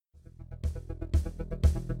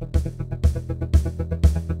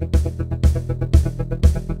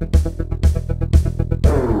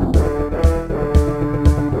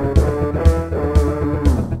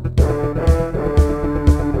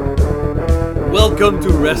Welcome to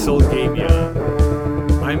WrestleGamia.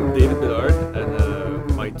 I'm David Billard,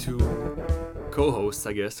 and my two co-hosts,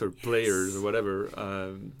 I guess, or players, or whatever,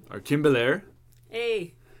 are Kim Belair.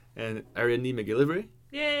 Hey. And Ariadne McGillivray.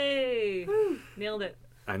 Yay! Nailed it.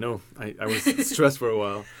 I know. I was stressed for a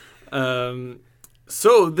while.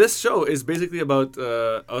 So this show is basically about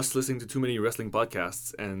us listening to too many wrestling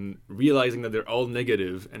podcasts and realizing that they're all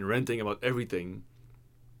negative and ranting about everything.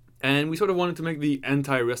 And we sort of wanted to make the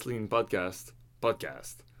anti-wrestling podcast.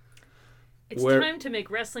 It's time to make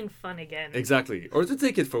wrestling fun again. Exactly. Or to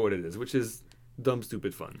take it for what it is, which is dumb,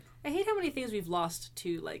 stupid fun. I hate how many things we've lost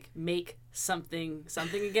to, like, make something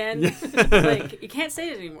again. Yeah. Like, you can't say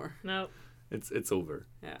it anymore. No. It's over.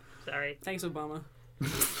 Yeah. Sorry. Thanks, Obama.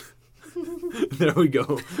 There we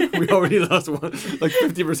go. We already lost like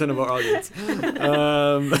 50% of our audience.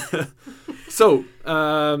 So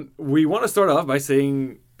we want to start off by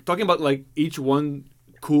talking about like each one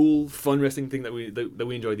cool, fun wrestling thing that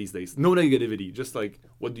we enjoy these days. No negativity, just like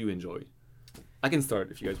what do you enjoy? I can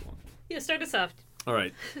start if you guys want. Yeah, start us off. All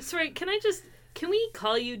right. Sorry, can we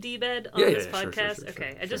call you D-Bed on this podcast? Sure,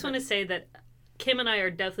 okay, I just want to say that Kim and I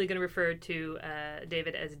are definitely going to refer to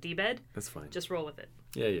David as D-Bed. That's fine. Just roll with it.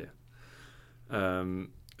 Yeah.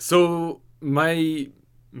 So my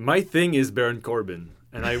thing is Baron Corbin,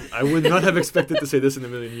 and I would not have expected to say this in a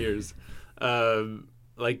million years.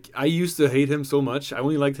 Like I used to hate him so much. I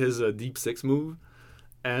only liked his Deep Six move,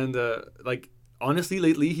 and like honestly,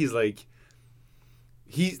 lately he's like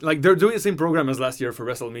they're doing the same program as last year for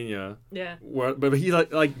WrestleMania. Yeah. But he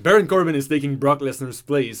like Baron Corbin is taking Brock Lesnar's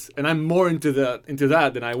place, and I'm more into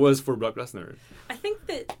that than I was for Brock Lesnar. I think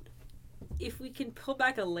that if we can pull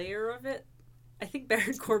back a layer of it, I think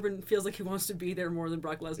Baron Corbin feels like he wants to be there more than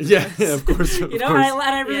Brock Lesnar. Yeah, does. yeah, of course. You know, and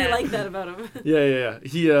I really like that about him. Yeah.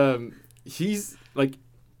 He's like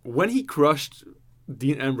when he crushed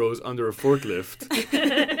Dean Ambrose under a forklift.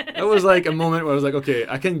 That was like a moment where I was like, okay,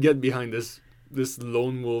 I can get behind this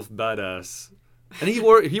lone wolf badass. And he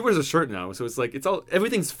wears a shirt now, so it's like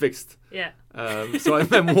everything's fixed. Yeah. So I'm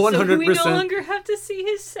 100%. So we no longer have to see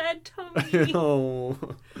his sad tummy. Oh,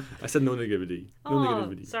 I said no negativity. No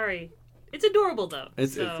negativity. Sorry. It's adorable though.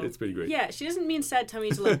 It's pretty great. Yeah, she doesn't mean sad tummy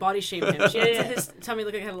to like body shame him. She means his tummy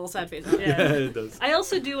look like it had a little sad face on it. Yeah, it does. I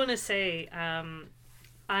also do want to say,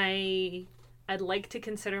 I'd like to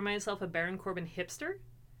consider myself a Baron Corbin hipster.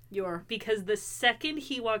 Because the second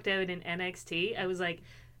he walked out in NXT, I was like,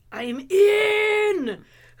 I'm in!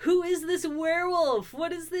 Who is this werewolf?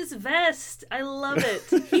 What is this vest? I love it.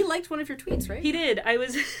 He liked one of your tweets, right? He did. I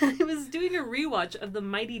was doing a rewatch of the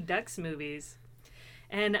Mighty Ducks movies,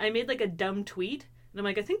 and I made like a dumb tweet, and I'm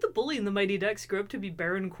like, I think the bully in the Mighty Ducks grew up to be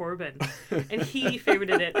Baron Corbin, and he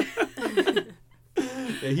favorited it.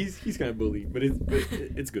 Yeah, he's kind of bully, but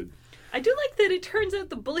it's good. I do like that it turns out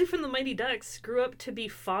the bully from the Mighty Ducks grew up to be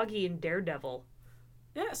Foggy in Daredevil.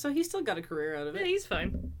 Yeah, so he still got a career out of it. Yeah, he's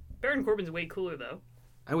fine. Baron Corbin's way cooler, though.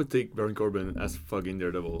 I would take Baron Corbin as fucking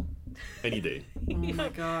Daredevil any day. Oh my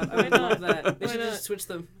god, I would love that. They should just switch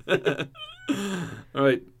them. All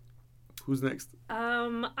right, who's next?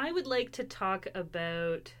 I would like to talk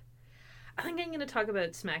about... I think I'm going to talk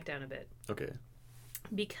about SmackDown a bit. Okay.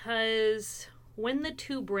 Because when the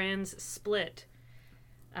two brands split...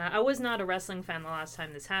 I was not a wrestling fan the last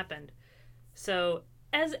time this happened. So,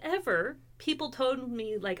 as ever, people told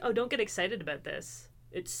me, like, oh, don't get excited about this.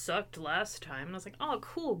 It sucked last time. And I was like, oh,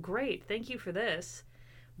 cool, great, thank you for this.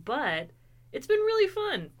 But it's been really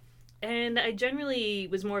fun. And I generally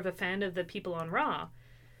was more of a fan of the people on Raw.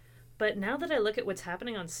 But now that I look at what's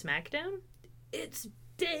happening on SmackDown, it's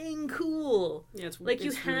dang cool. Yeah, it's like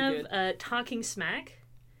you really have Talking Smack,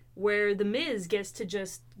 where The Miz gets to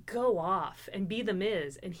just go off and be The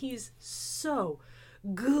Miz, and he's so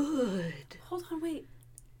good. Hold on, wait.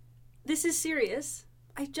 This is serious.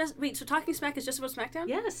 So Talking Smack is just about SmackDown?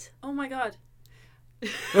 Yes. Oh my god.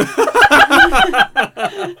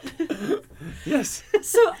 Yes.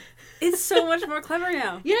 So it's so much more clever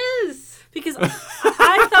now. Yes. Because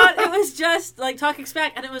I thought it was just like Talking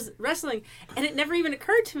Smack and it was wrestling, and it never even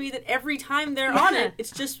occurred to me that every time they're on it,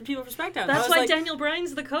 it's just people from SmackDown. That's why Daniel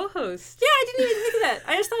Bryan's the co-host. Yeah, I didn't even think of that.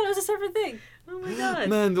 I just thought it was a separate thing. Oh my god.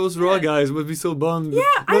 Man, those Raw guys would be so bummed. Yeah,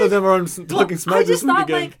 None of them are on Talking Smack I just this week thought,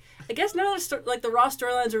 again. like, I guess none of the Raw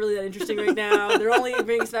storylines are really that interesting right now. They're only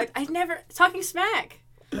bringing Smack. Talking Smack.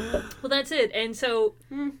 Well, that's it. And so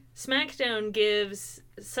SmackDown gives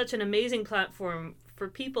such an amazing platform for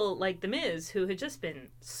people like The Miz, who had just been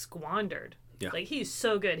squandered. Yeah. Like, he's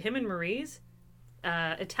so good. Him and Maryse,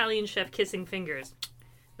 Italian chef kissing fingers.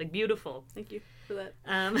 Like, beautiful. Thank you for that.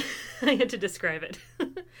 I had to describe it.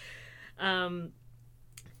 And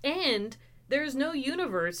there's no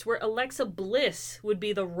universe where Alexa Bliss would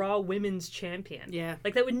be the Raw Women's Champion. Yeah.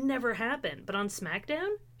 Like, that would never happen. But on SmackDown,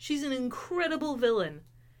 she's an incredible villain.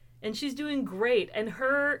 And she's doing great. And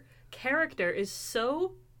her character is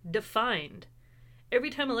so defined.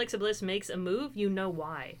 Every time Alexa Bliss makes a move, you know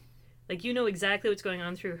why. Like, you know exactly what's going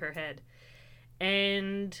on through her head.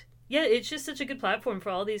 And, yeah, it's just such a good platform for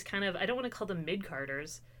all these kind of, I don't want to call them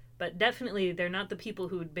mid-carders, but definitely they're not the people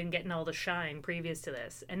who'd been getting all the shine previous to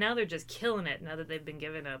this. And now they're just killing it now that they've been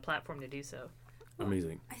given a platform to do so.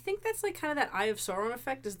 Amazing. I think that's like kind of that Eye of Sauron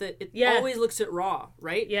effect, is that it Yeah. always looks at Raw,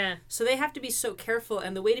 right? Yeah. So they have to be so careful,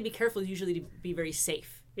 and the way to be careful is usually to be very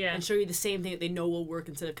safe. Yeah. And show you the same thing that they know will work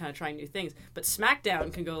instead of kind of trying new things. But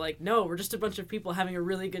SmackDown can go like, no, we're just a bunch of people having a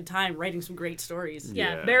really good time writing some great stories.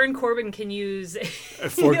 Yeah, Yeah. Baron Corbin can use a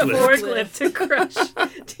forklift. forklift to crush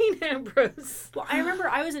Dean Ambrose. Well, I remember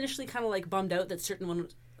I was initially kind of like bummed out that certain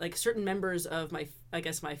members of my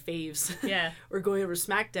faves Yeah. were going over to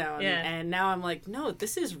SmackDown. Yeah. And now I'm like, no,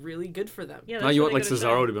 this is really good for them. Yeah, Now that's you want really like good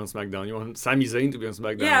Cesaro shine. to be on SmackDown. You want Sami Zayn to be on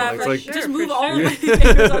SmackDown. Yeah, It's like, Sure, just for move all sure. of my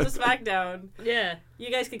favorites onto SmackDown. Yeah. You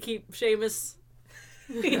guys could keep Sheamus.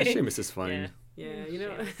 yeah, Sheamus is fine. Yeah. Yeah, you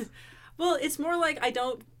know. Sheamus. Well, it's more like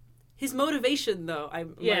his motivation though.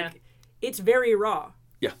 Yeah. Like, it's very Raw.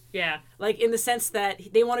 Yeah. Like, in the sense that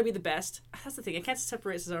they want to be the best. That's the thing. I can't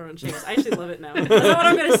separate Cesaro and Sheamus. I actually love it now. That's not what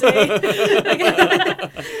I'm going to say.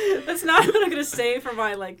 That's not what I'm going to say for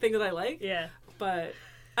my, like, thing that I like. Yeah. But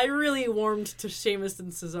I really warmed to Sheamus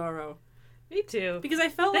and Cesaro. Me too. Because I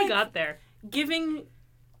felt They like got there. giving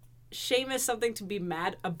Sheamus something to be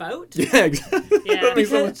mad about. Yeah, exactly. Yeah. That makes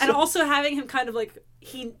so much And sense. also having him kind of, like,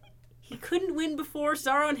 he couldn't win before.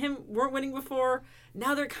 Cesaro and him weren't winning before.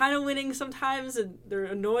 Now they're kind of winning sometimes, and they're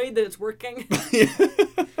annoyed that it's working.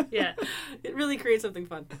 Yeah. It really creates something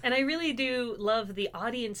fun. And I really do love the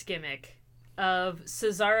audience gimmick of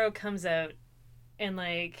Cesaro comes out and,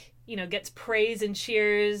 like, you know, gets praise and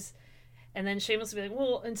cheers. And then Sheamus will be like,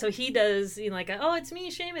 well, and so he does, you know, like, oh, it's me,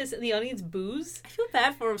 Sheamus. And the audience boos. I feel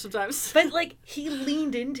bad for him sometimes. But, like, he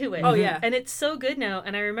leaned into it. Oh, yeah. And it's so good now.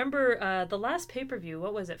 And I remember the last pay-per-view,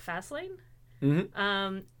 what was it, Fastlane?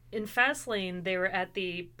 Mm-hmm. In Fastlane, they were at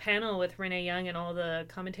the panel with Renee Young and all the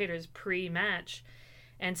commentators pre-match.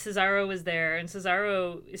 And Cesaro was there. And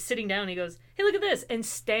Cesaro is sitting down. And he goes, hey, look at this. And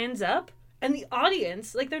stands up. And the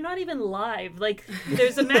audience, like, they're not even live. Like,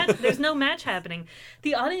 there's a match. There's no match happening.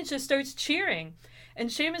 The audience just starts cheering.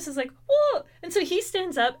 And Sheamus is like, whoa! And so he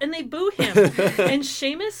stands up and they boo him. And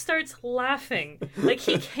Sheamus starts laughing. Like,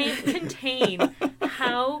 he can't contain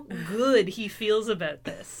how good he feels about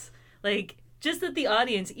this. Like, just that the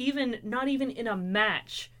audience, not even in a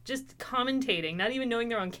match, just commentating, not even knowing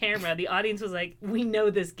they're on camera, the audience was like, we know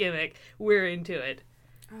this gimmick. We're into it.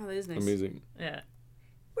 Oh, that is nice. Amazing. Yeah.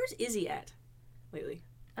 Where's Izzy at lately?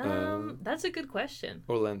 That's a good question.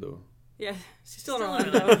 Orlando. Yeah, she's still in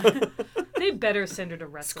Still in Orlando. They better send her to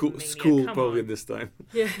WrestleMania. School Come probably on. this time.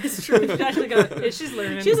 Yeah, it's true. She's actually got. Yeah, she's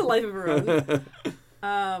learning. She has a life of her own.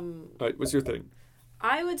 Alright, what's your thing?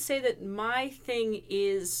 I would say that my thing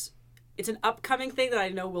is, it's an upcoming thing that I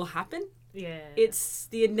know will happen. Yeah. It's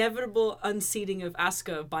the inevitable unseating of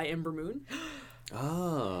Asuka by Ember Moon.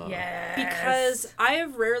 Ah. Yes. Because I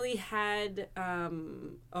have rarely had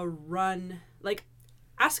a run like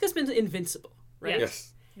Asuka's been invincible, right?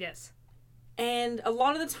 Yes. Yes. And a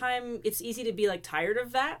lot of the time it's easy to be like tired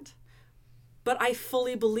of that. But I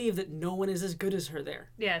fully believe that no one is as good as her there.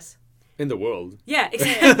 Yes. In the world. Yeah,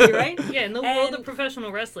 exactly, right? Yeah, in the world And- of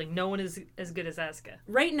professional wrestling, no one is as good as Asuka.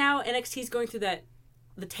 Right now NXT's going through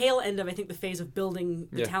the tail end of, I think, the phase of building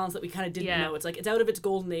the Yeah. talents that we kind of didn't Yeah. know. It's like it's out of its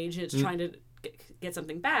golden age and it's trying to get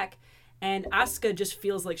something back. And Asuka just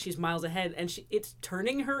feels like she's miles ahead, and it's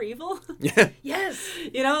turning her evil. Yeah. Yes.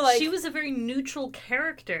 You know, like she was a very neutral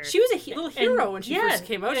character. she was a little hero And- when she yeah, first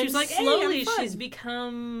came out. She and was like, hey, slowly I'm fun. she's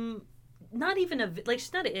become not even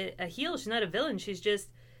she's not a heel, she's not a villain, she's just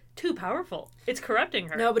too powerful. It's corrupting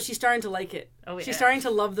her. No, but she's starting to like it. Oh, yeah. She's starting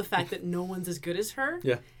to love the fact that no one's as good as her.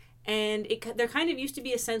 Yeah. And there kind of used to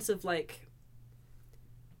be a sense of like,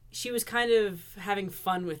 she was kind of having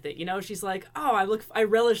fun with it, you know? She's like, oh, I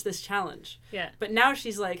relish this challenge. Yeah. But now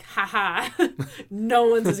she's like, haha, no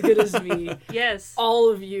one's as good as me. Yes.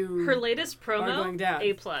 All of you. Her latest promo, are going down.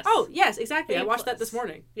 A+. Oh, yes, exactly. I A+. watched that this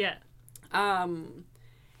morning. Yeah.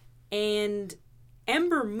 And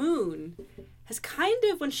Ember Moon has kind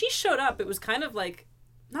of, when she showed up, it was kind of like,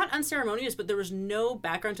 not unceremonious, but there was no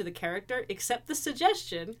background to the character except the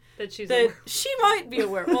suggestion That she's that she might be a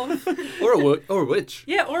werewolf. Or a witch.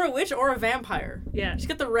 Yeah, or a witch or a vampire. Yeah. She's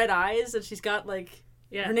got the red eyes and she's got like,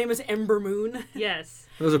 Yeah. her name is Ember Moon. Yes.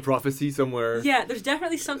 There's a prophecy somewhere. Yeah, there's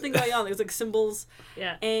definitely something going on. There's like symbols.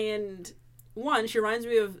 Yeah. And one, she reminds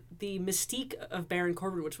me of the mystique of Baron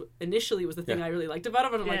Corbin, which initially was the thing Yeah. I really liked about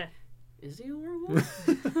him. But I'm Yeah. like, is he a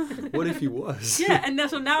werewolf? What if he was? Yeah, and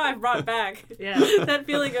so now I've brought back Yeah. that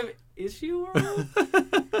feeling of, is she a werewolf?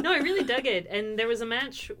 No, I really dug it. And there was a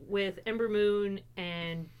match with Ember Moon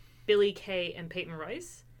and Billie Kay and Peyton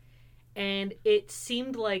Royce. And it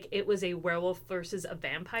seemed like it was a werewolf versus a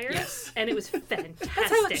vampire. Yes. And it was fantastic. That's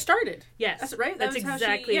how it started. Yes. That's right. That's That was how she-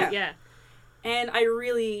 exactly yeah. yeah. And I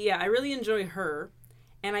really enjoy her.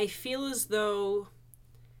 And I feel as though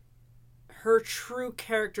her true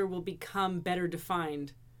character will become better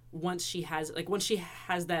defined once she has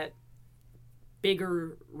that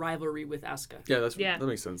bigger rivalry with Asuka. Yeah, Yeah. that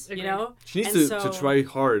makes sense. Agreed. You know? She needs And to so- try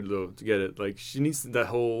hard though to get it. Like she needs that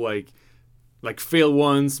whole like fail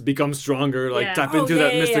once, become stronger, like Yeah. tap into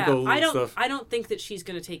that mystical stuff. I don't think that she's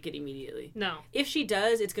gonna take it immediately. No. If she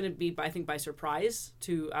does, it's gonna be, I think, by surprise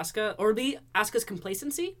to Asuka, or be Asuka's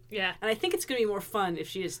complacency. Yeah. And I think it's gonna be more fun if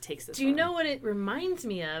she just takes this. Do you on. know what it reminds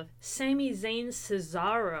me of? Sami Zayn's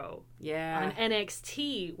Cesaro Yeah. on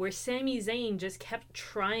NXT, where Sami Zayn just kept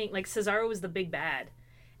trying. Like, Cesaro was the big bad.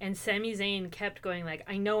 And Sami Zayn kept going like,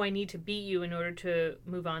 I know I need to beat you in order to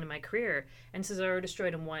move on in my career. And Cesaro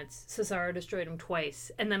destroyed him once. Cesaro destroyed him twice.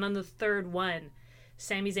 And then on the third one,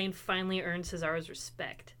 Sami Zayn finally earned Cesaro's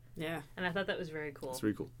respect. Yeah. And I thought that was very cool. It's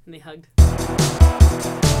really cool. And they hugged.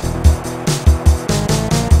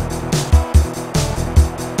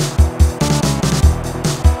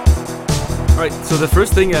 All right, so the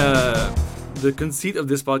first thing, the conceit of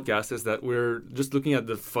this podcast is that we're just looking at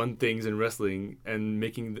the fun things in wrestling and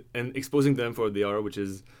and exposing them for what they are, which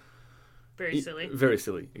is Very silly. Very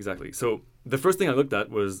silly, exactly. So the first thing I looked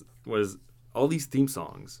at was all these theme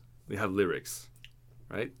songs. They have lyrics,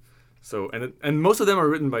 right? So and most of them are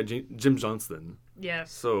written by Jim Johnston.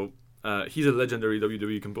 Yes. So he's a legendary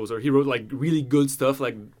WWE composer. He wrote like really good stuff,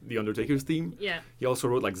 like The Undertaker's theme. Yeah. He also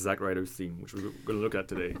wrote like Zack Ryder's theme, which we're going to look at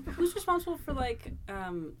today. Who's responsible for like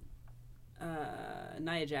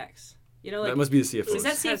Nia Jax? You know, like That must be the CFOs. is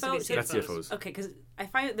that Has to be CFO? That's CFOs. Okay, because I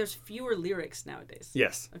find that there's fewer lyrics nowadays.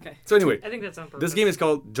 Yes. Okay. So anyway, I think that's on purpose. this game is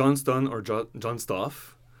called Johnston or John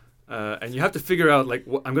Stoff. And you have to figure out, like,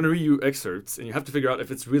 I'm going to read you excerpts, and you have to figure out if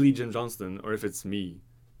it's really Jim Johnston or if it's me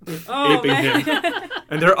Oh aping man. him.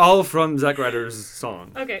 And they're all from Zack Ryder's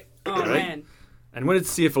song. Okay. Oh Right? man. And when it's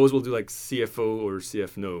CFOs, we'll do like CFO or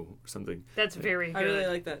CFNO or something. That's very good. I really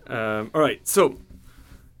like that. All right, so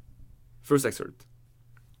first excerpt.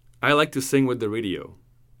 I like to sing with the radio.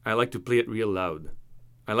 I like to play it real loud.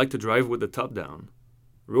 I like to drive with the top down.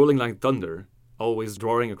 Rolling like thunder, always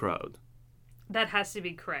drawing a crowd. That has to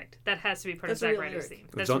be correct. That has to be part That's of a Zack real Ryder's lyric. theme.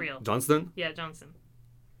 That's John- real. Johnston? Yeah, Johnson.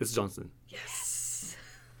 It's Johnston. Yes.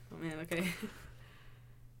 Oh man. Okay.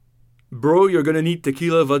 Bro, you're gonna need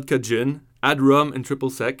tequila, vodka, gin. Add rum and triple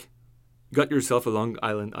sec. Got yourself a Long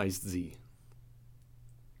Island iced Z.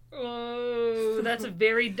 Oh, that's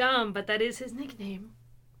very dumb, but that is his nickname.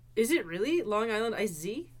 Is it really Long Island Iced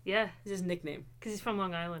Z? Yeah, Is his nickname? because he's from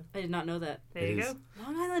Long Island. I did not know that. There It you is. go.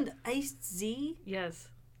 Long Island Iced Z. Yes.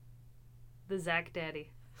 The Zack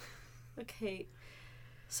Daddy. Okay.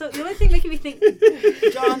 So the only thing making me think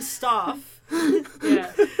John Stoff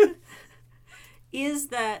Yeah. is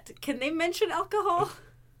that, can they mention alcohol?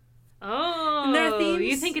 Oh, their you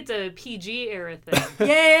themes? think it's a PG era thing?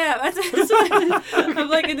 Yeah. That's what I'm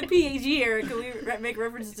like, in the PAG era, can we make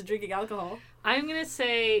references to drinking alcohol? I'm gonna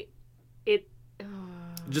say it.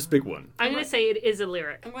 Just pick one. I'm gonna say it is a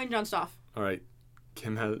lyric. I'm going John Stoff. All right.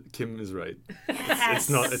 Kim is right. It's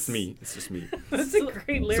not. It's me. It's just me. That's a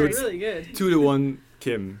great So lyric. it's- Really good. 2-1,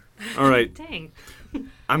 Kim. All right. Dang.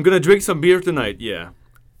 I'm gonna drink some beer tonight. Yeah.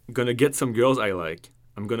 I'm gonna get some girls I like.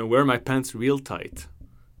 I'm gonna wear my pants real tight.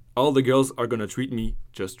 All the girls are gonna treat me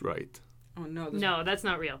just right. Oh no. No, that's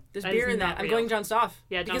not real. There's That beer is in that. not I'm real. going John Stoff.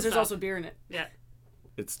 Yeah, John because there's Stoff. also beer in it. Yeah.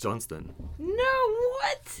 It's Johnston. No,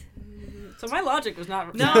 what? So my logic was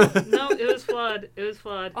not. No, no, it was flawed. It was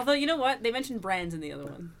flawed. Although you know what, they mentioned brands in the other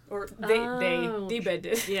one, or Oh. D-Bed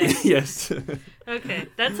did. Yeah. Yes. Okay,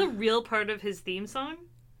 that's a real part of his theme song.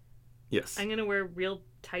 Yes. I'm gonna wear real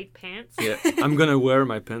tight pants. Yeah. I'm gonna wear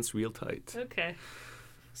my pants real tight. Okay.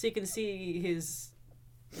 So you can see his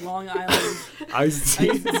Long Island Iced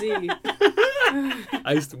Iced Z.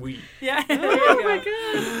 iced weed. Yeah. Oh my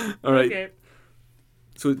god. All right. Okay.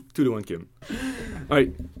 So 2-1, Kim. All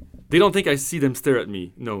right. They don't think I see them stare at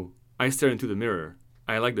me. No, I stare into the mirror.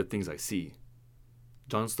 I like the things I see.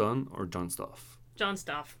 Johnston or John Stoff? John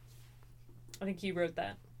Stoff. I think you wrote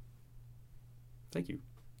that. Thank you.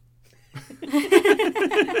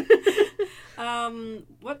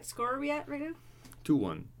 What score are we at right now?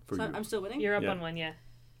 2-1 for So you. I'm still winning. You're up Yeah. on one, yeah.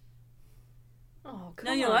 Oh, come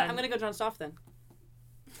No, on. you know what? I'm gonna go John Stoff then.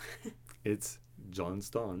 It's John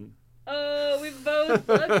Stone. Oh, we both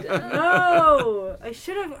fucked up. No, I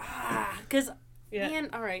should have. Because Yeah. man,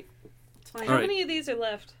 all right, it's fine. How All right. many of these are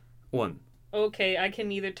left? 1. Okay, I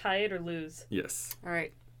can either tie it or lose. Yes. All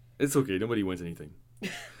right, It's okay. Nobody wins anything.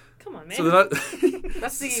 Come on, man. So that.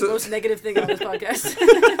 that's the So- most negative thing on this podcast.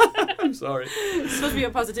 I'm sorry. It's supposed to be a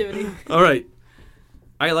positivity. All right.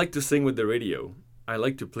 I like to sing with the radio. I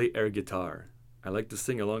like to play air guitar. I like to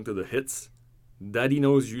sing along to the hits. Daddy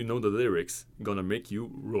knows you know the lyrics. Gonna make you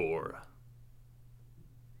roar.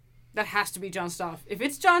 That has to be John Stoff. If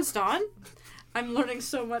it's John Ston, I'm learning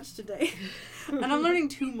so much today, and I'm learning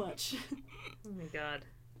too much. Oh my god.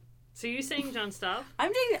 So you saying John Stoff?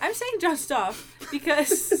 I'm saying John Stoff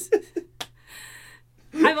because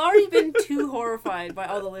I've already been too horrified by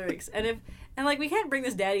all the lyrics, and like we can't bring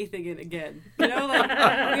this daddy thing in again. You know, like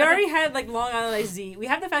we already had like Long Island Iced Tea. We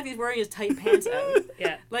have the fact that he's wearing his tight pants out.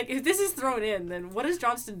 Yeah. Like if this is thrown in, then what is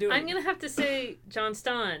Johnston doing? I'm gonna have to say John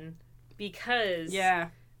Ston because Yeah.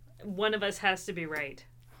 one of us has to be right.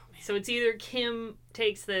 So it's either Kim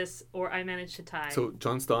takes this or I manage to tie. So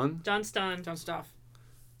John Stone, John Ston. John Stoff.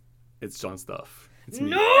 it's John Stuff. It's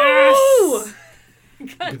me. No! Yes!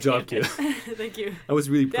 Good job, kid. Thank you. I was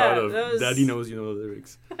really proud Yeah, of that was- Daddy knows you know the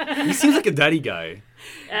lyrics. He seems like a daddy guy.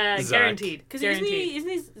 Guaranteed. Because Guaranteed. isn't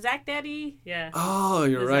he Zach Daddy? Yeah. Oh,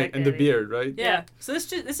 you're The right. Zach And the Daddy. beard, right? Yeah. So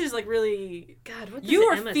this is like really. God, what does You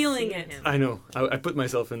are Emma feeling see in it. him? I know. I put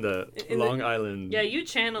myself in the In the- Long Island Yeah, you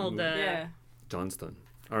channeled the. Yeah. Johnston.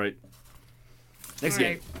 All right. Next All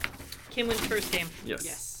game. right. Kim wins first game. Yes.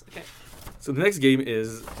 Yes. Okay. So the next game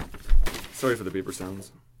is. Sorry for the paper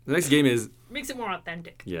sounds. The next game is, Makes it more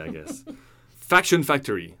authentic. yeah, I guess, Faction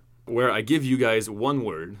Factory, where I give you guys one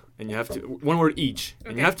word, and you have to one word each,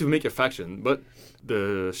 and you have to make a faction. But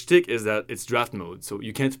the shtick is that it's draft mode, so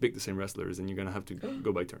you can't pick the same wrestlers, and you're gonna have to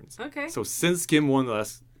go by turns. Okay. So since Kim won the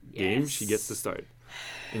last game, she Yes. gets to start,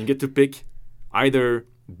 and you get to pick either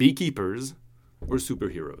beekeepers or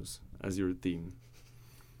superheroes as your theme.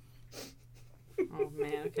 Oh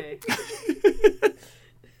man. Okay.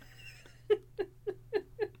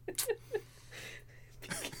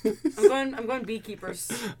 I'm going beekeepers.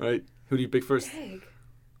 All right, who do you pick first? Egg.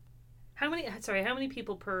 How many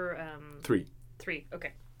people per 3. 3?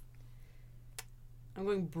 Okay. I'm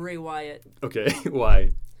going Bray Wyatt. Okay,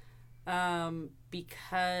 why?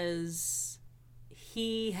 Because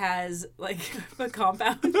he has like a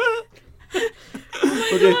compound. Okay,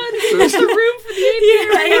 There's a room for the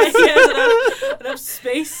Yeah, he has enough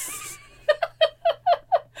space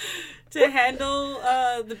to handle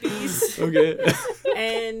the bees, okay.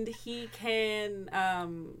 and he can.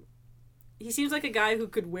 He seems like a guy who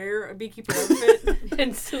could wear a beekeeper outfit,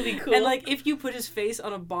 and still be cool. and like if you put his face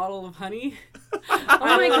on a bottle of honey, oh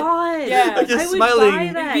my god. Yeah. Like he's I would smiling.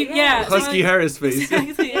 buy that. Be- yeah. Husky Harris face.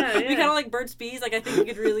 exactly. Yeah, Be yeah. kind of like Burt's Bees. Like I think it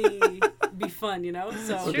could really be fun, you know.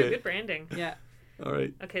 So Sure, Okay. good branding. yeah. All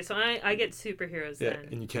right. Okay, so I get superheroes Yeah, then.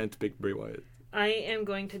 and you can't pick Bray Wyatt. I am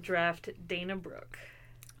going to draft Dana Brooke.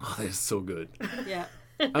 Oh, that is so good. Yeah.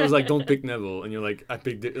 I was like, don't pick Neville, and you're like, I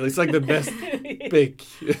picked it. It's like the best pick.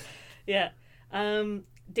 Yeah.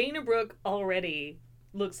 Dana Brooke already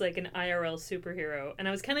looks like an IRL superhero. And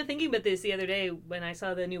I was kind of thinking about this the other day when I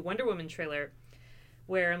saw the new Wonder Woman trailer,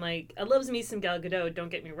 where I'm like, I loves me some Gal Gadot, don't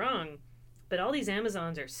get me wrong, but all these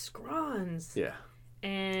Amazons are scrawns. Yeah.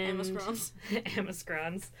 And Emma Scrons. Emma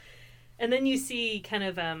Scrons. And then you see kind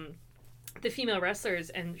of the female wrestlers,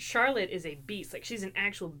 and Charlotte is a beast. Like, she's an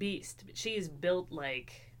actual beast, but she is built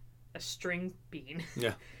like a string bean.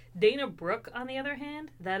 Yeah. Dana Brooke, on the other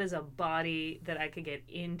hand, that is a body that I could get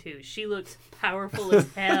into. She looks powerful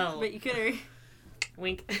as hell. But you could.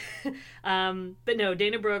 Wink. But no,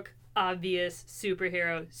 Dana Brooke, obvious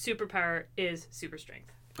superhero. Superpower is super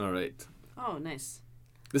strength. All right. Oh, nice.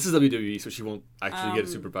 This is WWE, so she won't actually get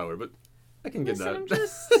a Um, superpower, but I can get Listen, that. I'm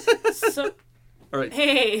just... So All right.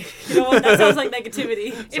 hey, you know what? That sounds like negativity.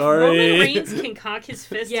 If Sorry. Roman Reigns can cock his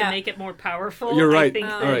fist Yeah. to make it more powerful, You're right. I think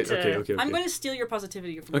All that, right. Okay. I'm going to steal your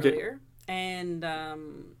positivity from Okay. earlier, and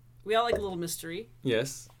we all like a little mystery.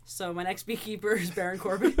 Yes. So my next beekeeper is Baron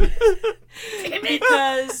Corbin Damn it.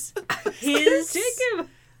 because his Jacob.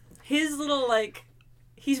 his little like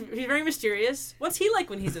he's very mysterious. What's he like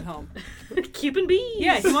when he's at home? Keeping bees.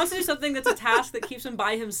 Yeah, he wants to do something that's a task that keeps him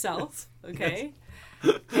by himself. Okay.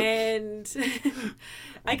 And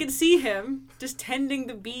I can see him just tending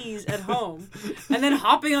the bees at home and then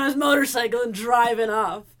hopping on his motorcycle and driving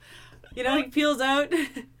off. You know, he peels out,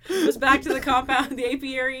 goes back to the compound, the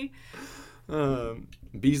apiary.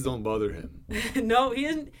 Bees don't bother him. No, he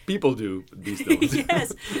isn't. People do, but bees don't.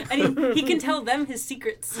 Yes. And he can tell them his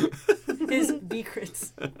secrets. His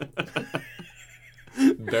secrets.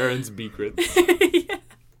 Baron's secrets. Yeah.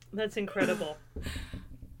 That's incredible.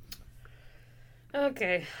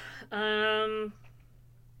 Okay. I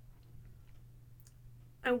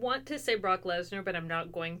want to say Brock Lesnar, but I'm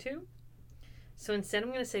not going to. So instead, I'm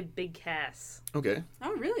going to say Big Cass. Okay.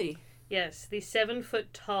 Oh, really? Yes, the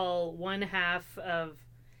 7-foot tall, one half of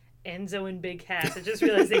Enzo and Big Cass. I just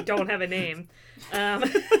realized they don't have a name.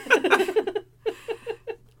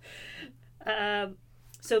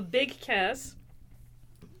 So Big Cass,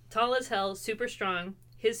 tall as hell, super strong.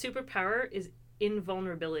 His superpower is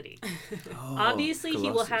invulnerability. Obviously, he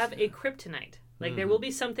will have a kryptonite. Like, there will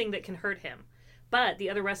be something that can hurt him. But the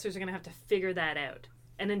other wrestlers are going to have to figure that out.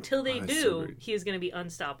 And until they that's do, so great. he is going to be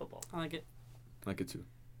unstoppable. I like it. I like it too.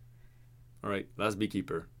 All right, last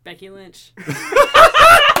beekeeper. Becky Lynch.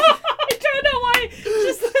 I don't know why.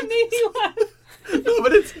 Just that made me laugh. No,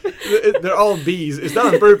 but they're all bees. It's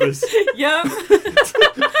not on purpose. Yep.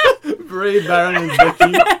 Bray, Baron, and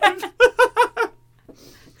Becky.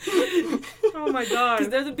 Oh my Because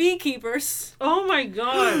god. they're the beekeepers. Oh my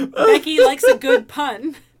god. Becky likes a good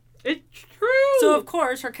pun. It's true. So, of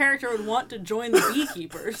course, her character would want to join the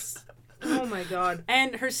beekeepers. Oh my god.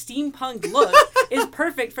 And her steampunk look is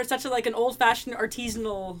perfect for such an old-fashioned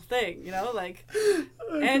artisanal thing, you know? Like,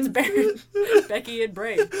 and it's Baron, Becky, and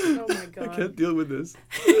Bray. Oh my I god. can't deal with this.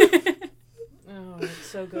 Oh, it's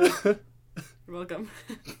so good. You're welcome.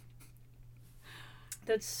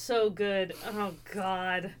 That's so good. Oh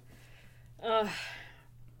god. I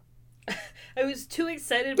was too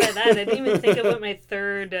excited by that. I didn't even think of what my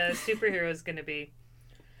third superhero is going to be.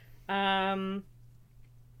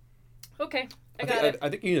 Okay, I got it. I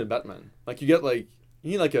think you need a Batman. Like you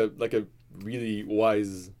need like a really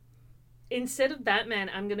wise. Instead of Batman,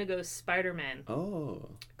 I'm going to go Spider-Man. Oh,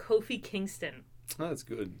 Kofi Kingston. that's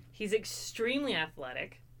good. He's extremely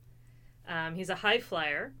athletic. He's a high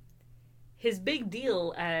flyer. His big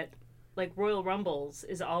deal at Royal Rumbles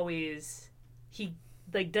is always he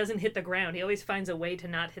doesn't hit the ground. He always finds a way to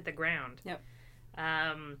not hit the ground. Yep.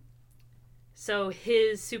 So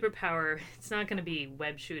his superpower, it's not going to be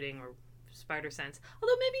web shooting or spider sense.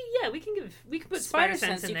 Although maybe we can put spider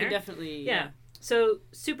sense in you there. could definitely Yeah. So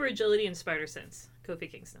super agility and spider sense. Kofi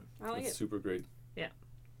Kingston. I like That's it. super great. Yeah.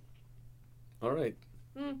 All right.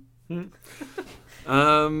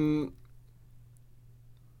 Mm.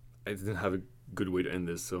 I didn't have a good way to end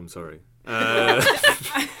this, so I'm sorry. How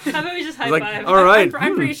about we just high like, five? all right.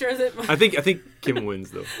 I'm pretty sure that. I think Kim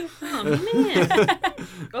wins though. Oh man.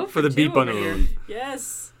 Go For the two beep on over here. alone.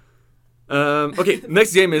 Yes. Okay,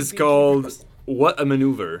 next game is called What a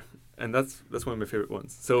Maneuver, and that's one of my favorite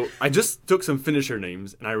ones. So I just took some finisher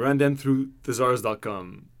names and I ran them through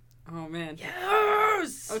Thesaurus.com, Oh man.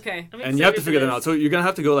 Yes. Okay. I'm and you have to excited figure for them out. this. So you're gonna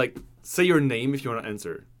have to go say your name if you want to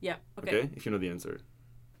answer. Yeah. Okay. Okay, if you know the answer.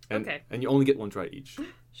 And, Okay. And you only get one try each.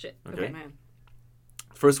 Shit. Okay. Oh man.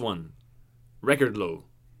 First one, record low.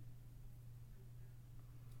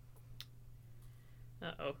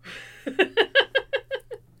 Uh-oh.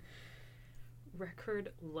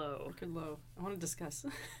 Record low. Record low. I want to discuss.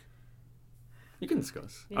 You can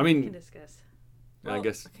discuss. Yeah, I we mean, can discuss. I Well,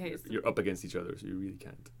 guess okay, it's the- you're up against each other, so you really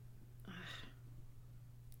can't.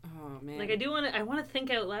 Oh man. Like I want to think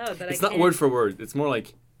out loud, but It's I not can't. word for word. It's more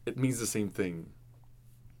like it means the same thing.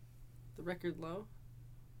 The record low.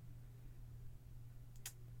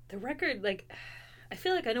 The record, I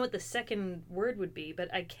feel like I know what the second word would be,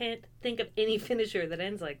 but I can't think of any finisher that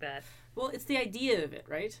ends like that. Well, it's the idea of it,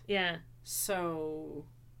 right? Yeah. So.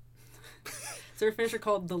 Is there a finisher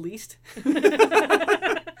called the least?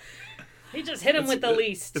 He just hit him with the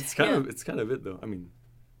least. It's kind of it though. I mean,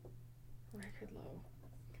 Record low.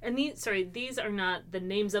 And these are not the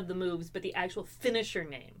names of the moves, but the actual finisher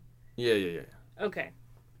name. yeah. Okay.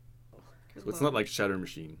 So it's not like Shatter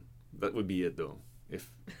Machine. That would be it though. If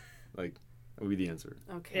that would be the answer.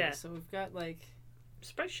 Okay, Yeah. so we've got I'm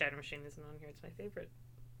surprised Shatter Machine isn't on here. It's my favorite.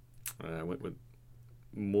 I went with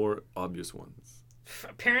more obvious ones.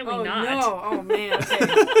 Apparently oh not. no! Oh man!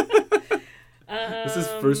 Okay. This is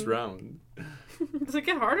first round. Does it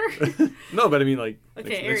get harder? No, but I mean Okay,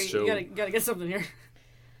 next Ari, show. you gotta get something here.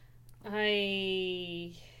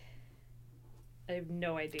 I have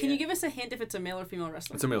no idea. Can you give us a hint if it's a male or female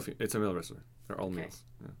wrestler? It's a male wrestler. They're all Okay. males.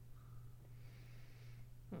 Yeah.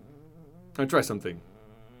 I'll try something.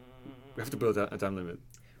 We have to put a time limit.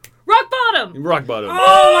 Rock bottom? Rock bottom.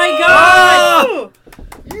 Oh my god!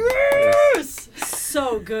 Yes!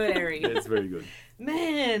 So good, Ari. It's very good.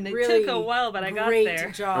 Man, it Really took a while, but I got Great there.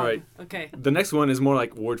 job. All right. Okay. The next one is more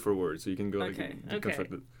like word for word, so you can go Okay.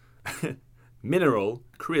 construct it. Mineral,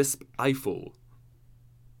 crisp, eyeful.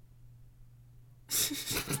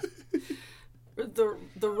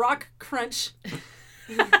 The Rock Crunch.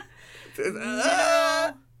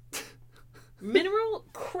 Mineral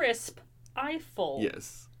Crisp Eiffel.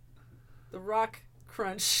 Yes. The Rock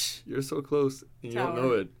Crunch. You're so close. And you don't Tower.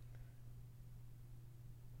 know it.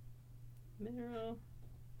 Mineral.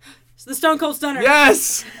 It's the Stone Cold Stunner.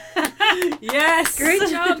 Yes! Yes. Great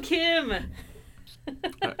job, Kim.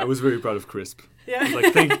 I was very proud of Crisp. Yeah.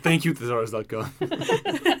 Like, thank you, Thesaurus.com.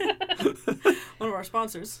 One of our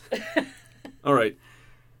sponsors. All right.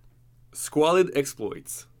 Squalid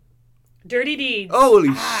Exploits. Dirty Deeds. Holy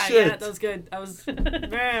Ah, shit! yeah, that was good. I almost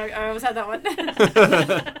had that one.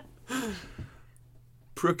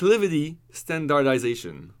 Proclivity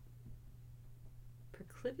Standardization.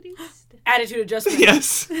 Proclivity. Attitude adjustment.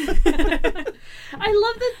 Yes! I love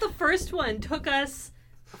that the first one took us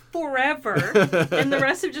forever, and the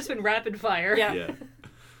rest have just been rapid fire. Yeah. Yeah.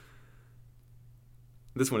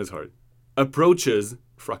 This one is hard. Approaches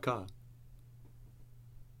fracas.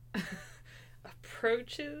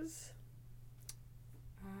 Approaches.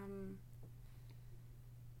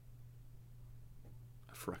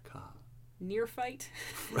 Fracas. Near fight.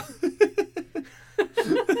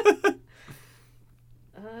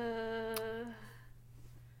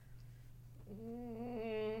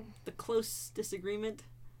 The close disagreement.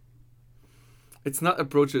 It's not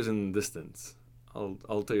approaches in distance.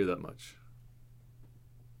 I'll tell you that much.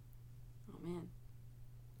 Oh man.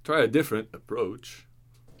 Try a different approach.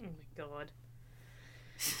 Oh my god.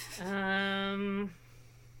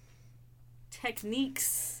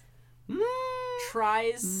 Techniques.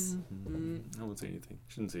 Tries. I won't say anything.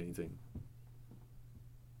 Shouldn't say anything.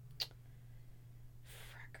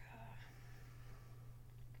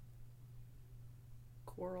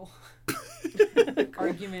 Quarrel.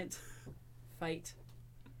 Argument. Fight.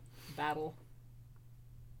 Battle.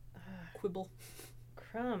 Quibble.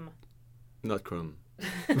 Crumb. Not crumb.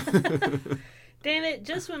 Damn it,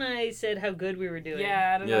 just when I said how good we were doing.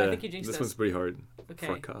 Yeah, I don't know. I Yeah, think you jinxed this us. one's pretty hard. Okay.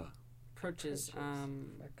 Fracas. Approaches.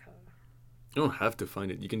 You don't have to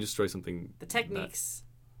find it. You can just try something. The techniques.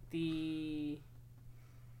 The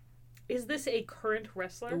Is this a current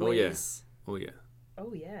wrestler? the Oh, yeah. ways. Oh yeah.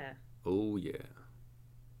 Oh, yeah. Oh yeah.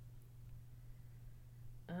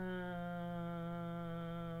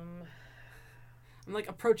 I'm like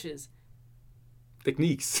approaches.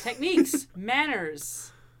 Techniques. Techniques.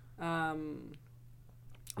 Manners. I'm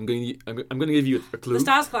gonna give you a clue. The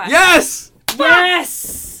Styles Clash. Yes.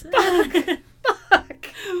 Yes! Fuck.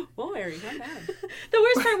 Whoa, Mary, not bad. The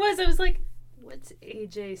worst part was I was like, what's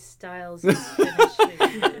AJ Styles'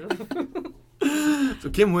 finishing move? So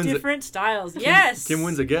Kim wins. Different styles. Yes! Kim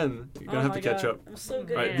wins again. You're gonna Oh have my to catch God. up. I'm so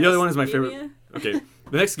good. All right, Yeah. the other one is my favorite. Mania? Okay,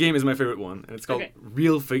 the next game is my favorite one, and it's called Okay.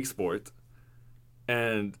 Real Fake Sport.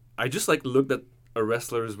 And I just like looked at a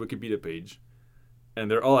wrestler's Wikipedia page,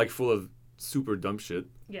 and they're all like full of super dumb shit.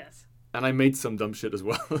 Yes. And I made some dumb shit as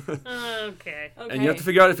well. Okay. Okay. And you have to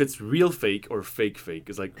figure out if it's real fake or fake fake.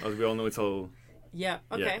 Because like as we all know, it's all Yeah,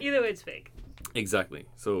 okay. Yeah. Either way, it's fake. exactly.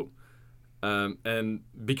 So, and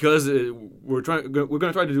because we're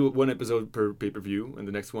gonna try to do one episode per pay per view, and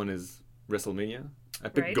the next one is WrestleMania. I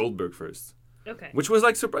picked Right. Goldberg first, Okay. which was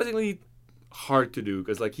like surprisingly hard to do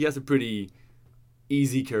because like he has a pretty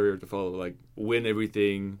easy career to follow. Like win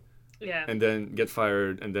everything, Yeah. and then get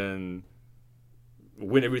fired, and then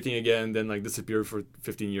win everything again, then like disappear for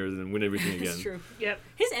 15 years, and then win everything again. It's true. Yep.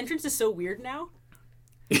 His entrance is so weird now.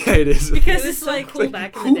 Yeah, it is. Because It was it's so like... cool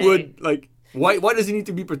back in who the day. would like? Why does he need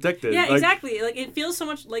to be protected? Yeah, Like, exactly. Like, it feels so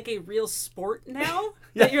much like a real sport now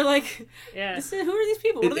Yeah. that you're like, Yeah. who are these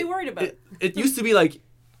people? What are they worried about? It used to be like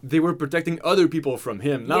they were protecting other people from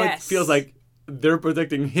him. Now Yes. it feels like they're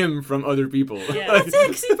protecting him from other people. Yeah. That's it,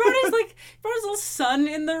 because he brought his little son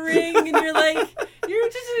in the ring, and you're like, you're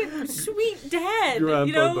just a sweet dad,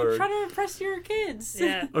 Grandpa Bird. trying to impress your kids.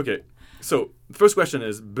 Yeah. Okay, so the first question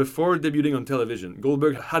is: before debuting on television,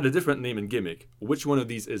 Goldberg had a different name and gimmick. Which one of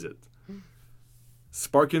these is it?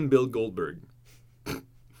 Sparkin' Bill Goldberg,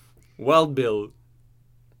 Wild Bill,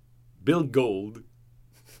 Bill Gold,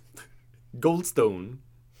 Goldstone,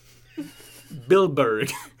 Bill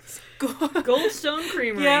Berg, Goldstone Yeah.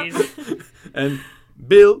 Creameries. and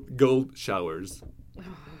Bill Gold Showers. Oh,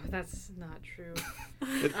 that's not true.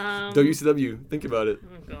 WCW, think about it.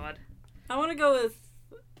 Oh God. I want to go with.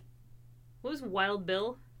 What was Wild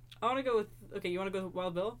Bill? Okay, you want to go with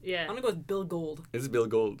Wild Bill? Yeah. I want to go with Bill Gold. It's Bill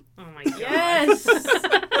Gold. Oh my God. Yes.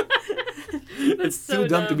 It's so too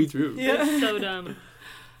dumb to dumb. be true. Yeah. That's so dumb.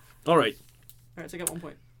 All right. All right, so I got 1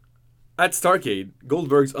 point. At Starrcade,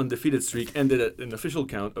 Goldberg's undefeated streak ended at an official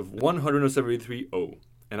count of 173-0.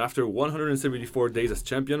 And after 174 days as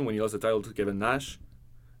champion when he lost the title to Kevin Nash,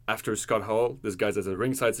 after Scott Hall, disguised as a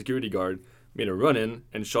ringside security guard, made a run-in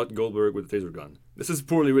and shot Goldberg with a taser gun. This is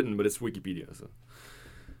poorly written, but it's Wikipedia. So.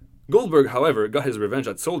 Goldberg, however, got his revenge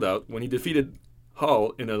at Sold Out when he defeated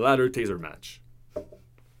Hall in a ladder taser match.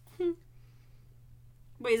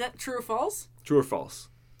 Wait, is that true or false? True or false?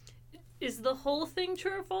 Is the whole thing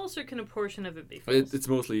true or false, or can a portion of it be false? It's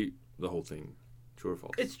mostly the whole thing. True or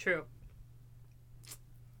false? It's true.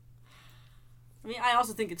 I mean, I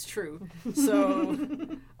also think it's true.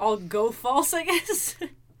 So I'll go false, I guess.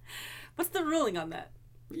 What's the ruling on that?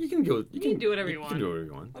 You can go. You can do whatever you You want. can do whatever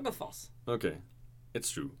you want. I'll go false. Okay, it's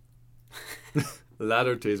true.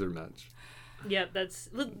 Ladder taser match. Yep, that's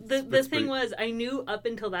the That's thing pretty- was I knew up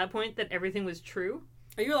until that point that everything was true.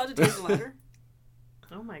 Are you allowed to take the ladder?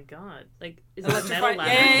 Oh my god! Like, is it a Electrify- metal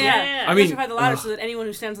ladder? yeah. I mean, Electrify the ladder so that anyone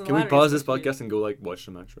who stands on the Can we ladder. pause gets this to be- podcast and go watch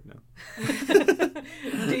the match right now?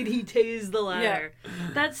 Did he tase the ladder?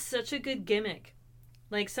 That's such a good gimmick.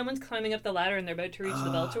 Like, someone's climbing up the ladder and they're about to reach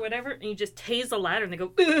the belt or whatever, and you just tase the ladder and they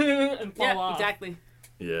go and fall Yeah, off. exactly.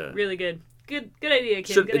 Yeah. Really good. Good idea, kid.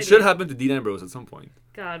 Should, good it idea. should happen to Dean Ambrose at some point.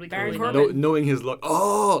 God, we Baron totally Corbin. know. Knowing his luck.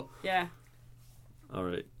 Oh! Yeah. All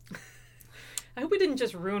right. I hope we didn't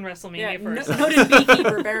just ruin WrestleMania Yeah. for us. Noted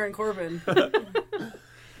beekeeper Baron Corbin.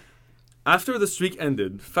 After the streak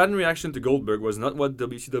ended, fan reaction to Goldberg was not what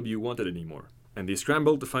WCW wanted anymore, and they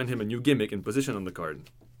scrambled to find him a new gimmick and position on the card.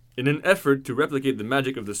 In an effort to replicate the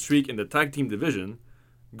magic of the streak in the tag team division,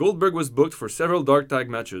 Goldberg was booked for several dark tag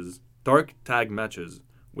matches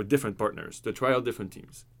with different partners to try out different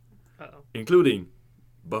teams, Uh-oh. including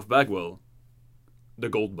Buff Bagwell, the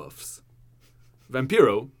Gold Buffs,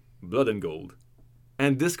 Vampiro, Blood and Gold,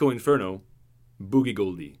 and Disco Inferno, Boogie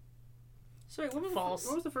Goldie. Sorry, what was False.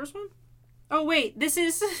 What was the first one? Oh wait, this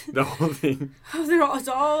is. The whole thing. It's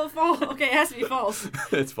all false. Okay, it has to be false.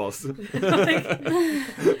 It's false.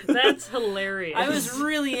 That's hilarious. I was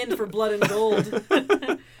really in for Blood and Gold.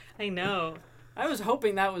 I know. I was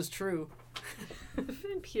hoping that was true.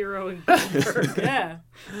 Vampiro and Goldberg. Yeah.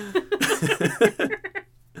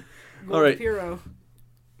 Gold All right. Piro.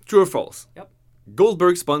 True or false? Yep.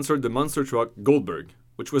 Goldberg sponsored the monster truck Goldberg,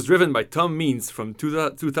 which was driven by Tom Means from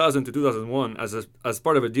 2000 to 2001 as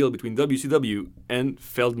part of a deal between WCW and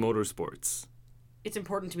Feld Motorsports. It's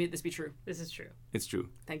important to me that this be true. This is true. It's true.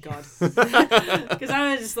 Thank God. Because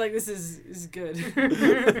I was just like, this is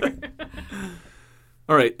good.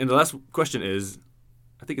 All right, and the last question is,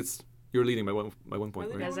 I think you're leading by one point.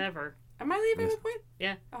 Really? Right? As ever. Am I leaving Yes. a point?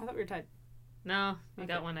 Yeah. Oh, I thought we were tied. No, you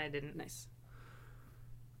Okay. got one I didn't. Nice.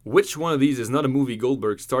 Which one of these is not a movie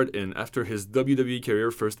Goldberg starred in after his WWE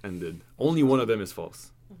career first ended? Only one of them is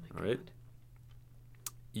false. Oh my All right. God.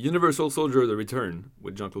 Universal Soldier: The Return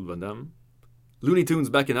with Jean-Claude Van Damme, Looney Tunes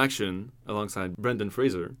Back in Action alongside Brendan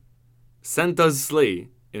Fraser, Santa's Sleigh,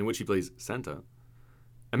 in which he plays Santa,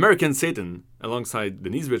 American Satan alongside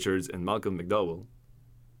Denise Richards and Malcolm McDowell,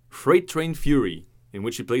 Freight Train Fury, in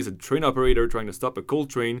which he plays a train operator trying to stop a coal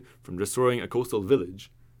train from destroying a coastal village,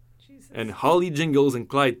 Jesus. and Holly Jingles and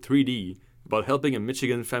Clyde 3D, about helping a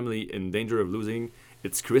Michigan family in danger of losing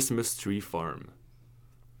its Christmas tree farm.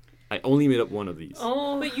 I only made up one of these.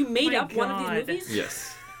 Oh, Wait, you made my up one of God. these movies?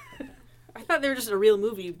 Yes. I thought they were just a real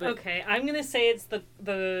movie, but Okay, I'm gonna say it's the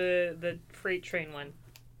freight train one.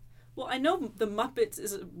 well, I know The Muppets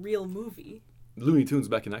is a real movie. Looney Tunes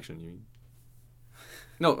Back in Action, you mean?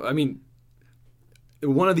 No, I mean,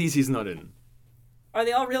 one of these he's not in. Are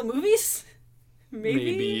they all real movies?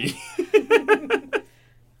 Maybe.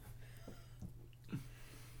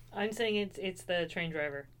 I'm saying it's the train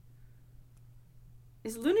driver.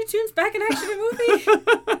 Is Looney Tunes Back in Action a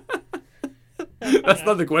movie? That's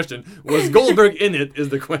not the question. Was Goldberg in it is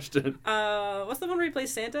the question. What's the one where he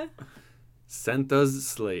plays Santa? Santa's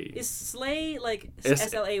Sleigh. Is Slay like S-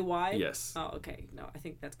 S-L-A-Y? Yes. Oh, okay. No, I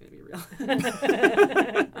think that's going to be real.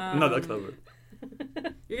 Not that clever.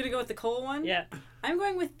 You're going to go with the coal one? Yeah. I'm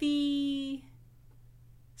going with the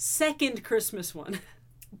second Christmas one.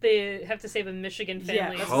 They have to save a Michigan family.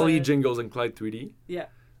 Yeah, that's Holly what- Jingles and Clyde 3D? Yeah.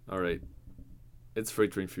 All right. It's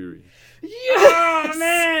Freight Train Fury. Oh,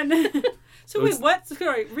 man! So So wait, it's- what?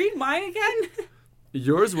 Sorry, read mine again?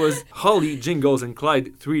 Yours was Holly Jingles and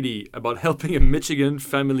Clyde 3D, about helping a Michigan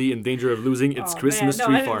family in danger of losing its Oh, Christmas man.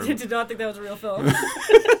 tree No, farm. I did not think that was a real film.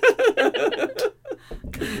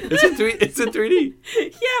 It's in 3D.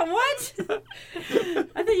 Yeah, what?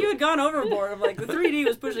 I thought you had gone overboard. I'm like, the 3D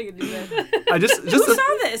was pushing it too bad. I just Who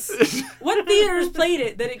saw this? What theaters played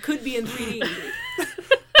it that it could be in 3D?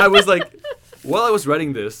 I was like, while I was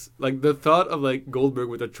writing this, like the thought of like Goldberg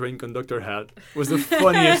with a train conductor hat was the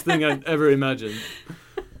funniest thing I'd ever imagined.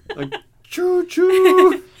 Like, choo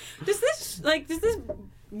choo. Does this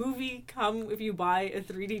movie come if you buy a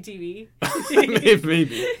 3D TV?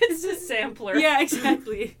 Maybe. It's a sampler. Yeah,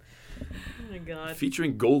 exactly. Oh my god.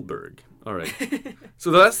 Featuring Goldberg. All right.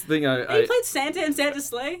 So the last thing He played Santa and Santa's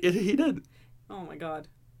Sleigh? he did. Oh my god.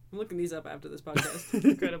 I'm looking these up after this podcast.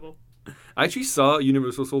 Incredible. I actually saw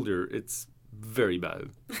Universal Soldier. It's very bad.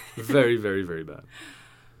 Very, very, very bad.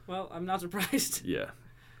 Well, I'm not surprised. Yeah.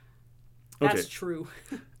 That's true.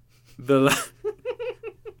 The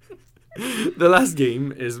the last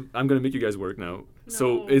game is, I'm gonna make you guys work now.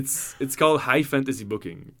 So No. it's called High Fantasy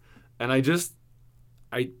Booking, and I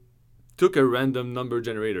took a random number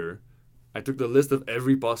generator. I took the list of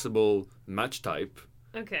every possible match type,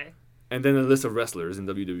 Okay. and then a list of wrestlers in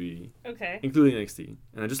WWE, Okay. including NXT,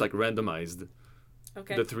 and I just like randomized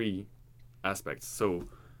Okay. the three aspects. So,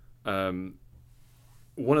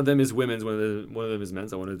 one of them is women's, one of them is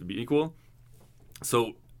men's. I wanted it to be equal.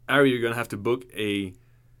 So, Ari, you're gonna have to book a.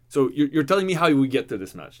 So you're telling me how we get to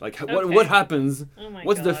this match? Like Okay. what happens? Oh my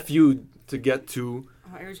What's the god. feud to get to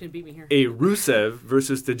Oh, Ari's gonna beat me here. a Rusev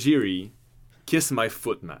versus Tajiri kiss my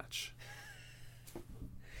foot match?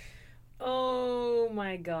 Oh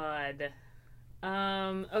my god.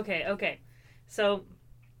 Okay. So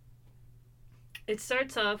it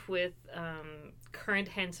starts off with current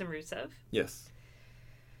handsome Rusev, Yes.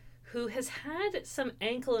 who has had some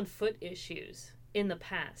ankle and foot issues in the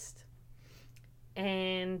past.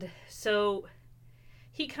 And so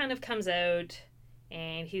he kind of comes out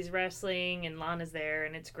and he's wrestling and Lana's there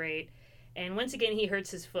and it's great. And once again, he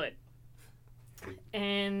hurts his foot.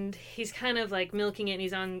 And he's kind of like milking it and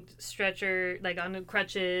he's on stretcher, like on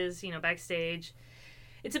crutches, backstage.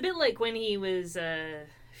 It's a bit like when he was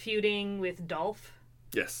feuding with Dolph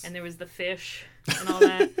Yes. and there was the fish and all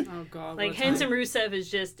that. Oh god. Like what a handsome time. Rusev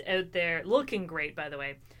is just out there looking great, by the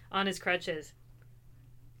way, on his crutches.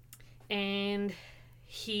 And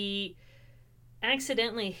he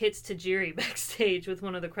accidentally hits Tajiri backstage with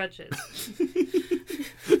one of the crutches.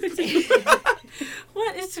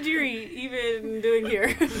 What is Tajiri even doing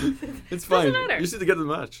here? It's fine. matter. You just need to get to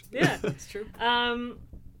the match. Yeah. That's true.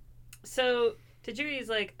 So Tajiri is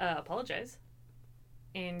like, apologize.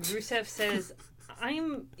 And Rusev says,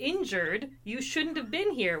 I'm injured. You shouldn't have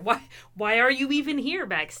been here. Why are you even here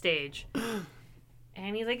backstage?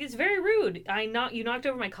 And he's like, it's very rude. You knocked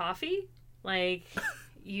over my coffee. Like,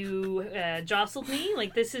 you jostled me.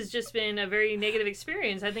 Like, this has just been a very negative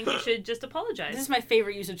experience. I think you should just apologize. This is my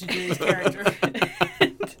favorite use of Tajiri's character.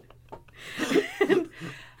 and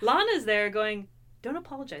Lana's there going, don't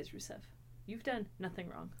apologize, Rusev. You've done nothing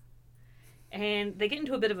wrong. And they get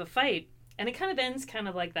into a bit of a fight. And it kind of ends kind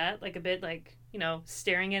of like that. Like a bit like,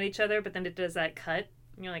 staring at each other. But then it does that cut.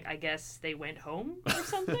 And you're like, I guess they went home or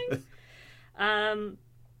something.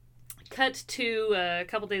 Cut to a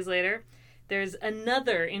couple days later. There's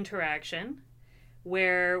another interaction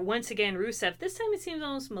where, once again, Rusev, this time it seems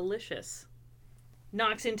almost malicious,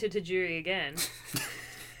 knocks into Tajiri again.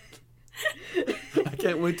 I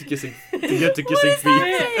can't wait to get to kissing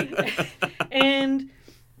feet. And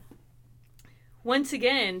once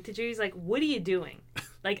again, Tajiri's like, what are you doing?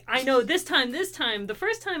 Like, I know this time, the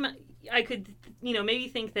first time I could, maybe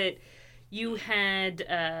think that you had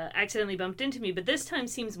accidentally bumped into me, but this time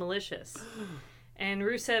seems malicious. And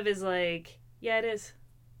Rusev is like, yeah, it is.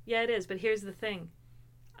 Yeah, it is. But here's the thing.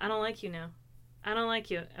 I don't like you now. I don't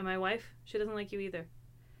like you. And my wife, she doesn't like you either.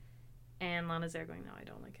 And Lana's there going, no, I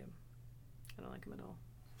don't like him. I don't like him at all.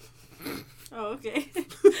 Oh, okay.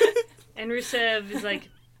 And Rusev is like,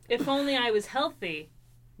 if only I was healthy,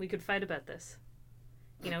 we could fight about this.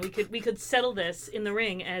 We could settle this in the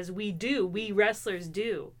ring as we wrestlers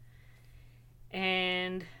do.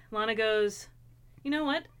 And Lana goes, you know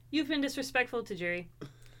what? You've been disrespectful to Tajiri.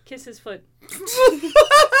 Kiss his foot.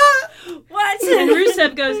 What? And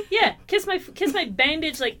Rusev goes, yeah, kiss my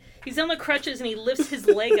bandage. Like, he's on the crutches and he lifts his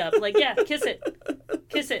leg up. Like, yeah, kiss it.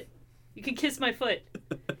 Kiss it. You can kiss my foot.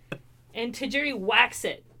 And Tajiri whacks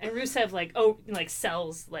it. And Rusev,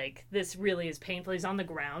 sells, like, this really is painful. He's on the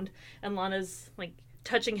ground. And Lana's, like,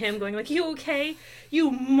 touching him, going, like, you okay? You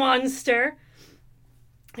monster.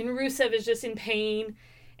 And Rusev is just in pain.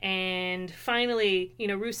 And finally,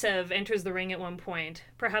 Rusev enters the ring at one point,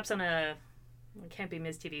 perhaps on it can't be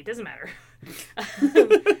Miz TV, it doesn't matter.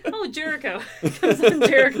 Jericho comes on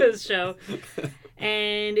Jericho's show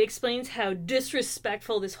and explains how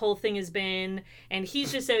disrespectful this whole thing has been, and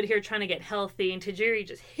he's just out here trying to get healthy, and Tajiri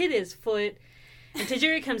just hit his foot. And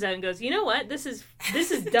Tajiri comes out and goes, you know what? This is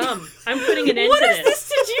dumb. I'm putting an end to this. What is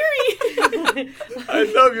this Tajiri? I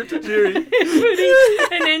love your Tajiri.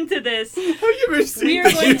 Putting an end to this. Have you ever seen We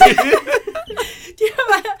are going Tajiri?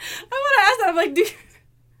 I want to ask that. I'm like,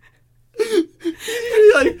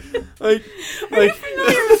 like, are you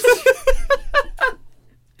familiar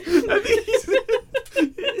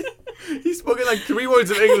like 3 words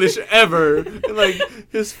of English ever in like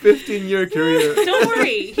his 15-year career. Don't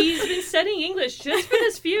worry, he's been studying English just for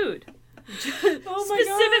this feud. Oh my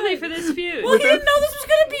Specifically God. for this feud. Well, he didn't know this was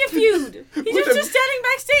going to be a feud. He was just standing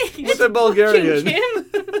backstage. With a Bulgarian. Kim.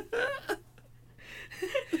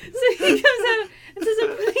 So he comes out and says,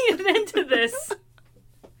 I'm putting an end to this.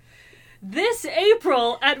 This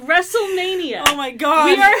April at WrestleMania, Oh my God.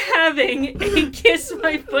 we are having a Kiss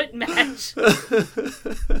My Foot match.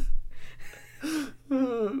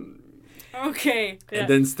 Okay. Yeah. And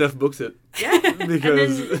then Steph books it. Yeah.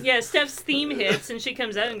 Because And then, yeah, Steph's theme hits, and she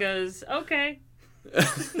comes out and goes, okay.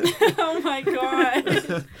 Oh my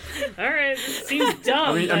God. All right, it seems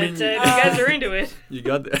dumb, I mean- but if you guys are into it. you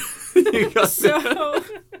got there. You got So, there.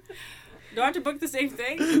 do I have to book the same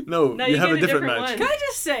thing? No, No, you you have get a a different different match. Can I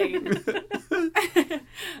just say, I'd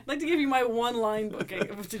like to give you my one-line booking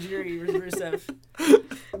of Tajiri versus Rusev.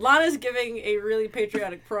 Lana's giving a really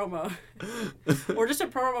patriotic promo, or just a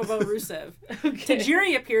promo about Rusev. Okay.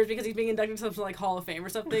 Tajiri appears because he's being inducted to something like Hall of Fame or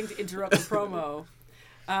something to interrupt the promo.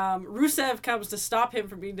 Rusev comes to stop him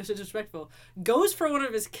from being disrespectful, goes for one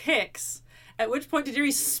of his kicks, at which point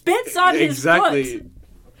Tajiri spits on his Exactly. foot.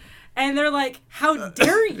 And they're like, how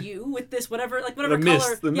dare you with this whatever The color.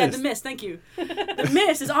 mist, the yeah, mist. the mist, thank you. The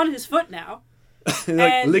mist is on his foot now. Like,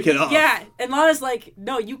 And, lick it off. Yeah, and Lana's like,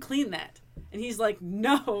 no, you clean that. And he's like,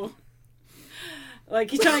 no. Like,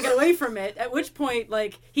 he's trying to get away from it. At which point,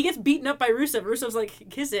 like, he gets beaten up by Rusev. Rusev's like,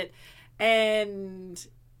 kiss it. And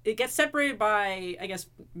it gets separated by, I guess,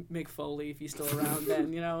 Mick Foley, if he's still around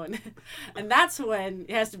then, you know? And that's when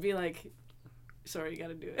it has to be like, sorry, you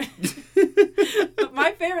gotta do it. But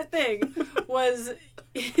my favorite thing was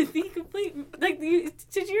the complete, like,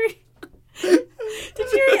 Tajiri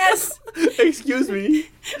as Excuse me.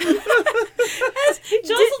 He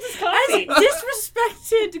jostled his coffee. as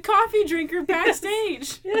disrespected coffee drinker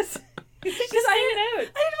backstage. Yes. He's just Because I hanging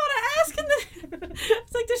out. didn't want to ask him.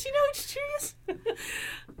 It's like, does she know who Tajiri is?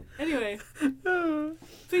 Anyway,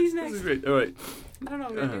 please This is next. great. All right. I don't know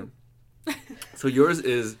what I'm gonna do. So yours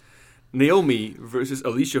is Naomi versus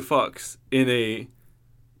Alicia Fox in a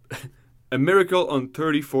Miracle on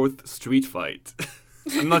 34th Street fight.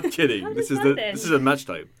 I'm not kidding. How This does is that this end? is a match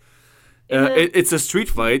type. In the- It's a street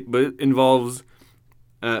fight, but it involves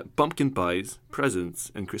pumpkin pies,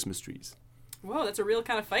 presents, and Christmas trees. Whoa, that's a real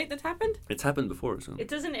kind of fight that's happened? It's happened before, so. It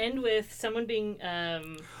doesn't end with someone being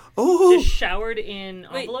Oh! just showered in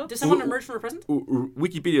Wait, envelopes. does someone emerge from a present?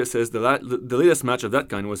 Wikipedia says the latest match of that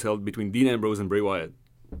kind was held between Dean Ambrose and Bray Wyatt.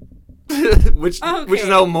 which Okay. is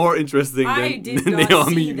now more interesting I than did not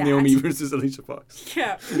see that. Naomi versus Alicia Fox.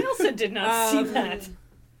 Yeah. I also did not see that.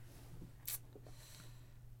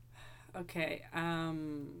 Okay,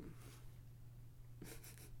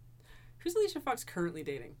 who's Alicia Fox currently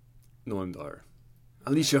dating? Noam Dar.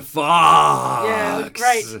 Alicia Fox! Yeah,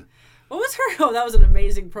 right. What was her? Oh, that was an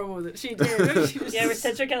amazing promo that she did. She was Yeah, where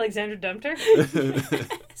Cedric Alexander dumped her.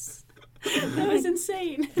 Yes. That was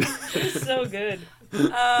insane. It was so good.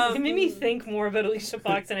 It made me think more about Alicia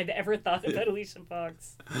Fox than I'd ever thought about Alicia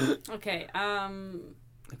Fox. Okay,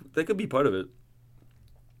 That could be part of it.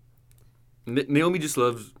 Naomi just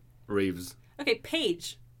loves raves. okay,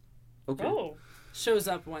 Paige Okay. Oh, shows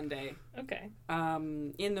up one day, okay.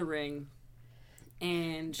 in the ring,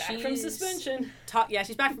 and Back she's from suspension. Yeah,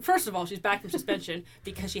 she's back. First of all, she's back from suspension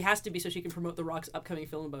because she has to be so she can promote The Rock's upcoming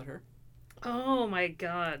film about her. Oh my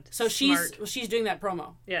god. So Smart. she's doing that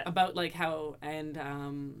promo. Yeah. About like how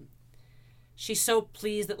she's so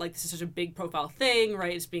pleased that like this is such a big profile thing,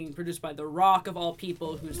 right? It's being produced by The Rock of all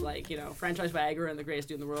people, who's like, you know, franchise Viagra and the greatest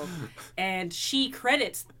dude in the world. And she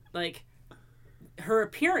credits like her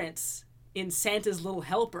appearance in Santa's Little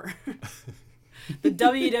Helper, the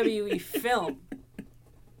WWE film.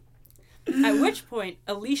 At which point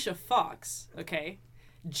Alicia Fox, okay,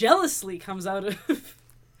 jealously comes down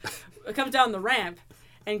the ramp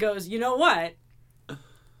and goes, you know what?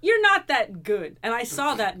 You're not that good. And I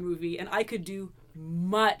saw that movie and I could do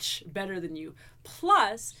much better than you.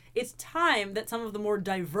 Plus, it's time that some of the more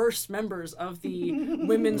diverse members of the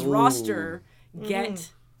women's roster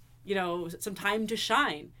get, you know, some time to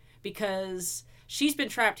shine because she's been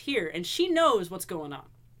trapped here and she knows what's going on.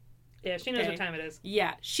 Yeah, she knows Okay. what time it is.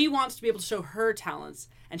 Yeah, she wants to be able to show her talents,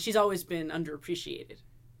 and she's always been underappreciated.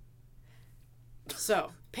 So,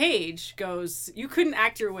 Paige goes, you couldn't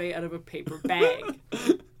act your way out of a paper bag.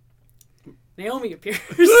 Naomi appears.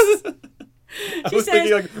 She was says,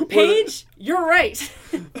 thinking, like, what- Paige, you're right.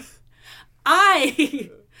 I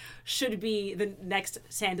should be the next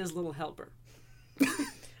Santa's Little Helper.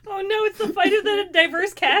 Oh no, it's the fight of the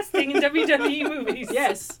diverse casting in WWE movies.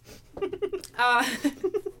 Yes. Uh,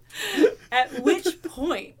 At which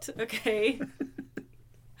point, okay,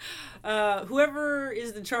 whoever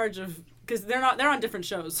is in charge of, because they're on different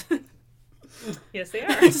shows. Yes, they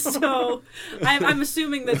are. So I'm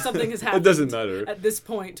assuming that something has happened. It doesn't matter. At this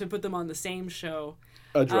point to put them on the same show.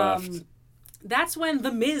 A draft. That's when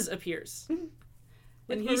The Miz appears.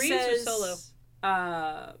 With And Maurice or Solo?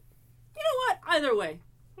 You know what? Either way.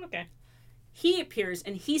 Okay. He appears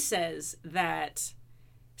and he says that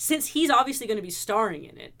since he's obviously going to be starring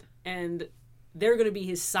in it and they're going to be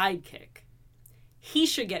his sidekick, he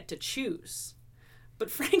should get to choose. But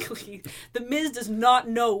frankly, The Miz does not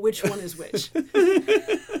know which one is which.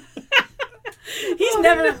 He's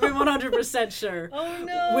never been 100% sure Oh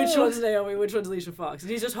no. which one's Naomi, which one's Alicia Fox. And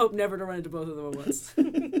he's just hoped never to run into both of them at once.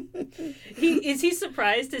 Is he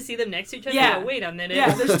surprised to see them next to each other? Yeah. Oh, wait a minute.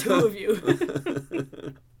 Yeah, there's two of you.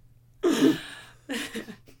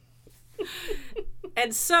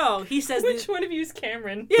 And so he says, Which one of you is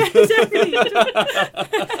Cameron? Yeah, exactly.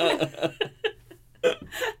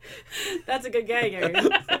 That's a good gag, Aaron.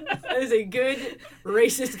 That is a good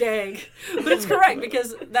racist gag. But it's correct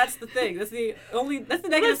because that's the thing. That's the negative That's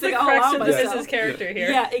the thing I'll crux allow of the myself. Miz's character here.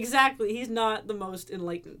 Yeah, exactly. He's not the most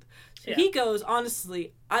enlightened. So Yeah. he goes,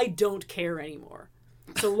 honestly, I don't care anymore.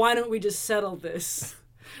 So why don't we just settle this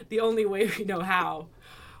the only way we know how,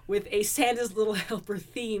 with a Santa's Little Helper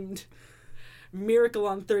themed Miracle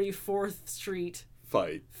on 34th Street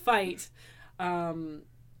Fight.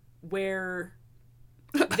 where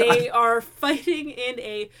they are fighting in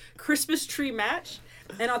a Christmas tree match,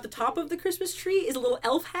 and at the top of the Christmas tree is a little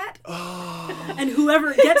elf hat, and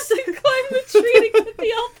whoever gets to Climb the tree to get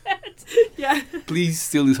the elf hat. yeah, Please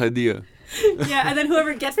steal this idea. yeah, and then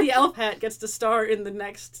whoever gets the elf hat gets to star in the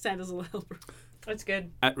next Santa's Little Helper That's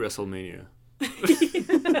good. At WrestleMania.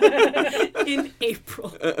 in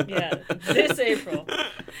April. Yeah, this April.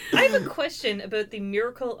 I have a question about the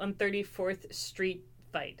Miracle on 34th Street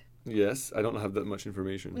fight. Yes, I don't have that much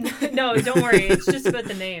information. No, don't worry. It's just about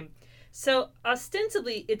the name. So,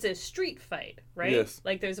 ostensibly, it's a street fight, right? Yes.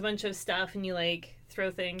 Like, there's a bunch of stuff and you, like,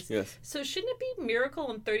 throw things. Yes. So, shouldn't it be Miracle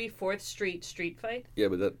on 34th Street fight? Yeah,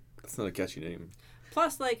 but that's not a catchy name.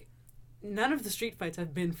 Plus, like, none of the street fights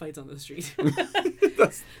have been fights on the street.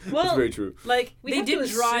 That's Well, very true. Like, We they have to did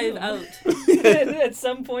drive assume. out. At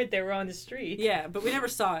some point, they were on the street. Yeah, but we never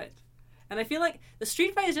saw it. And I feel like the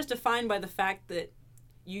street fight is just defined by the fact that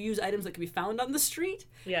you use items that can be found on the street,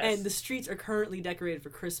 Yes. and the streets are currently decorated for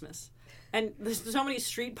Christmas. And there's so many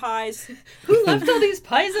street pies. Who left all these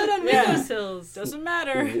pies out on Yeah. windowsills? Doesn't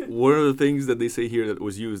matter. One of the things that they say here that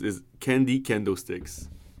was used is candy candlesticks.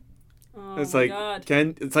 Oh It's my like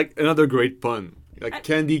god. it's like another great pun. Like And-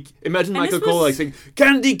 candy. Imagine and Michael this Cole was- like saying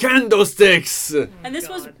candy candlesticks. And this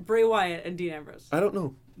was God. Bray Wyatt and Dean Ambrose. I don't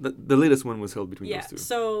know. The latest one was held between Yeah, those two.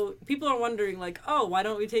 so people are wondering, like, oh, why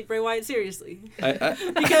don't we take Bray Wyatt seriously? I,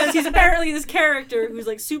 Because he's apparently this character who's,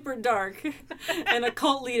 like, super dark and a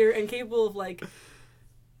cult leader and capable of, like,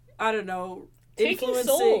 I don't know, Taking influencing...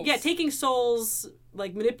 souls. Yeah, taking souls,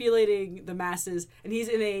 like, manipulating the masses. And he's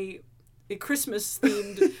in a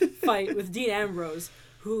Christmas-themed fight with Dean Ambrose,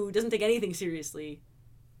 who doesn't take anything seriously.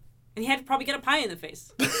 And he had to probably get a pie in the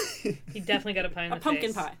face. He definitely got a pie in A the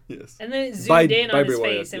pumpkin face. pie. yes. And then it zoomed By in on his Bray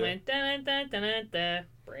Wyatt, face and yeah. went da-da-da-da-da-da,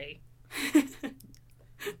 Bray.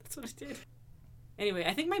 That's what it did. Anyway,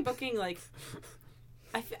 I think my booking, like,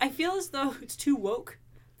 I feel as though it's too woke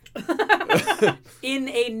in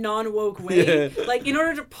a non-woke way. Yeah. Like, in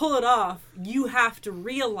order to pull it off, you have to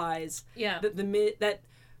realize Yeah. that the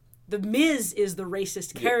Miz is the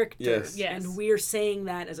racist character, yes. Yes. and we're saying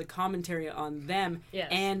that as a commentary on them Yes.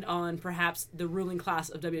 and on perhaps the ruling class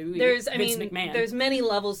of WWE. There's Vince McMahon. there's many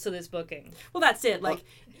levels to this booking. Well, that's it. Like,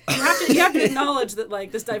 you have to acknowledge that,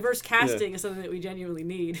 like, this diverse casting is something that we genuinely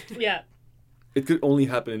need. Yeah. It could only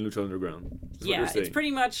happen in Lucha Underground. Is what you're Yeah, saying. it's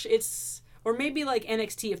pretty much or maybe like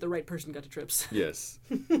NXT if the right person got to trips. Yes.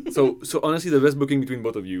 So honestly, the best booking between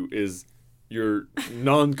both of you is your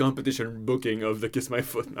non-competition booking of the Kiss My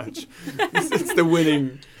Foot match. It's the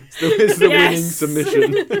winning. It's the winning Yes.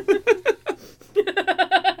 submission.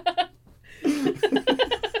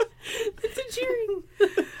 It's a cheering.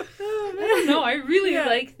 Oh I don't know. I really Yeah.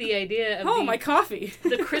 like the idea of Oh, my coffee.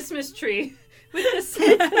 the Christmas tree with the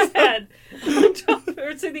Santa's head on top,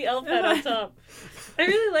 or say the elf head on top. I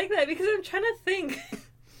really like that because I'm trying to think,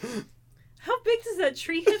 how big does that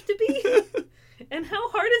tree have to be? And how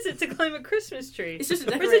hard is it to climb a Christmas tree? It's just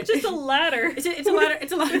a Or is it just a ladder? It's a ladder.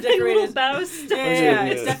 It's a ladder With, like, little decorated. bows stuck Yeah, to yeah,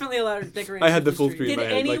 it? it's definitely a ladder decorated. I had the Christmas full tree. screen. Did in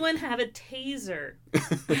my head, like- anyone have a taser?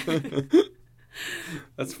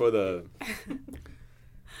 That's for the.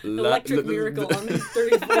 Electric Miracle on the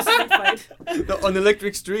 34th Street Fight. No, on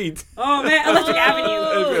Electric Street. Oh man, Electric Avenue.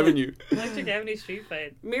 Electric Avenue. Electric Avenue Street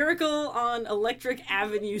Fight. Miracle on Electric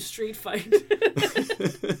Avenue Street Fight.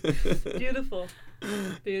 Beautiful.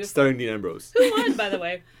 Beautiful. Starring Dean Ambrose. Who won, by the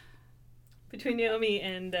way? Between Naomi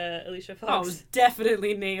and Alicia Fox. Oh, it was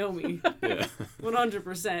definitely Naomi. Yeah.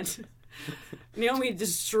 100%. Naomi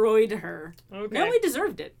destroyed her. Okay. Naomi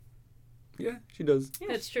deserved it. Yeah, she does. Yeah,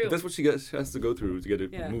 That's true. That's what she has to go through to get a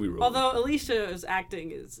Yeah. movie role. Although Alicia's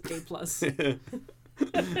acting is A+.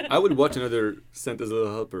 I would watch another Santa's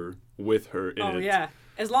Little Helper with her in Oh it. yeah.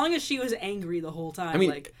 As long as she was angry the whole time. I mean,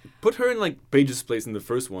 like, put her in like Paige's place in the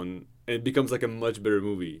first one, and it becomes like a much better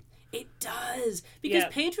movie. it does. Because Yeah.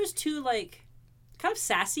 Paige was too, like, kind of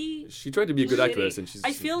sassy. She tried to be a good Shitty. actress, and she's.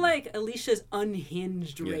 I feel like Alicia's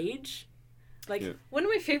unhinged Yeah. rage. Like, Yeah. One of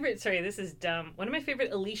my favorite, sorry, this is dumb. One of my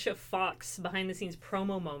favorite Alicia Fox behind the scenes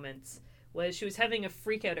promo moments was she was having a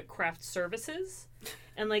freak out at craft services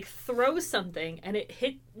and like throw something and it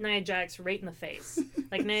hit Nia Jax right in the face.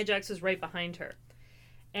 Like Nia Jax was right behind her.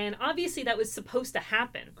 And obviously that was supposed to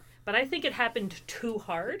happen, but I think it happened too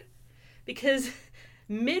hard because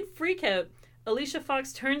mid freak out, Alicia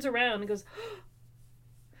Fox turns around and goes,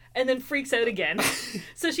 and then freaks out again.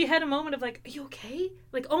 So she had a moment of like, are you okay?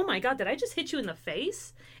 Like, oh my god, did I just hit you in the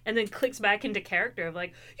face? And then clicks back into character of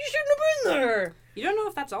like, you shouldn't have been there. you don't know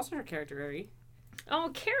if that's also her character, Ari.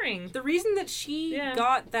 Oh, caring. The reason that she Yeah.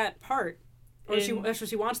 got that part, or In-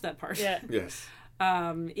 she wants that part, Yeah. Yes.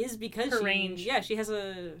 is because Her she, range. Yeah, she has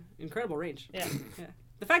a incredible range. Yeah. Yeah.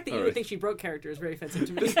 The fact that you would Alright. think she broke character is very offensive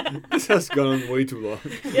to me. This has gone on way too long.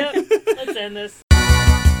 Yep. Let's end this.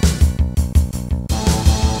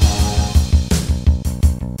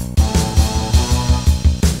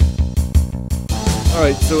 All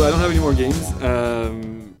right, so I don't have any more games.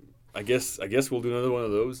 I guess we'll do another one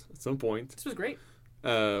of those at some point. This was great.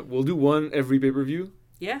 We'll do one every pay-per-view,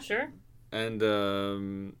 Yeah. Sure.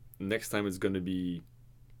 and next time it's going to be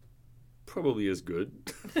probably as good.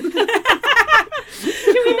 Can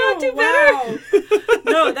we not do better? Wow.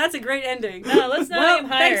 No, that's a great ending. No, let's not aim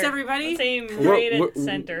higher. Thanks, everybody. Let's aim right at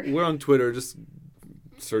center. We're on Twitter. Just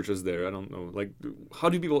search us there. I don't know. Like, how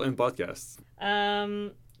do people end podcasts?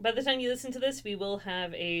 By the time you listen to this, we will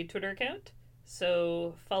have a Twitter account.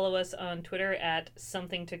 So follow us on Twitter at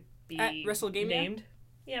something to be At WrestleGamia? named.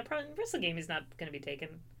 Yeah, probably WrestleGamia is not going to be taken.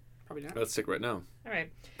 Probably not. Let's stick right now. All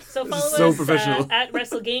right. So This is follow so us professional. at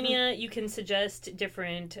WrestleGamia. You can suggest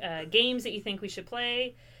different games that you think we should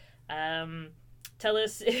play. Tell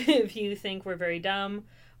us if you think we're very dumb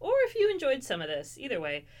or if you enjoyed some of this. Either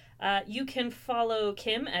way. You can follow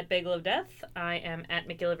Kim at Bagel of Death. I am at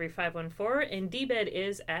McGillivray514, and D-Bed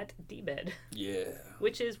is at D-Bed, Yeah.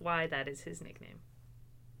 which is why that is his nickname.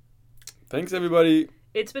 Thanks, everybody.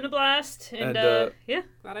 It's been a blast, and And, yeah.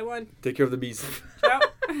 Glad I won. Take care of the bees. Ciao.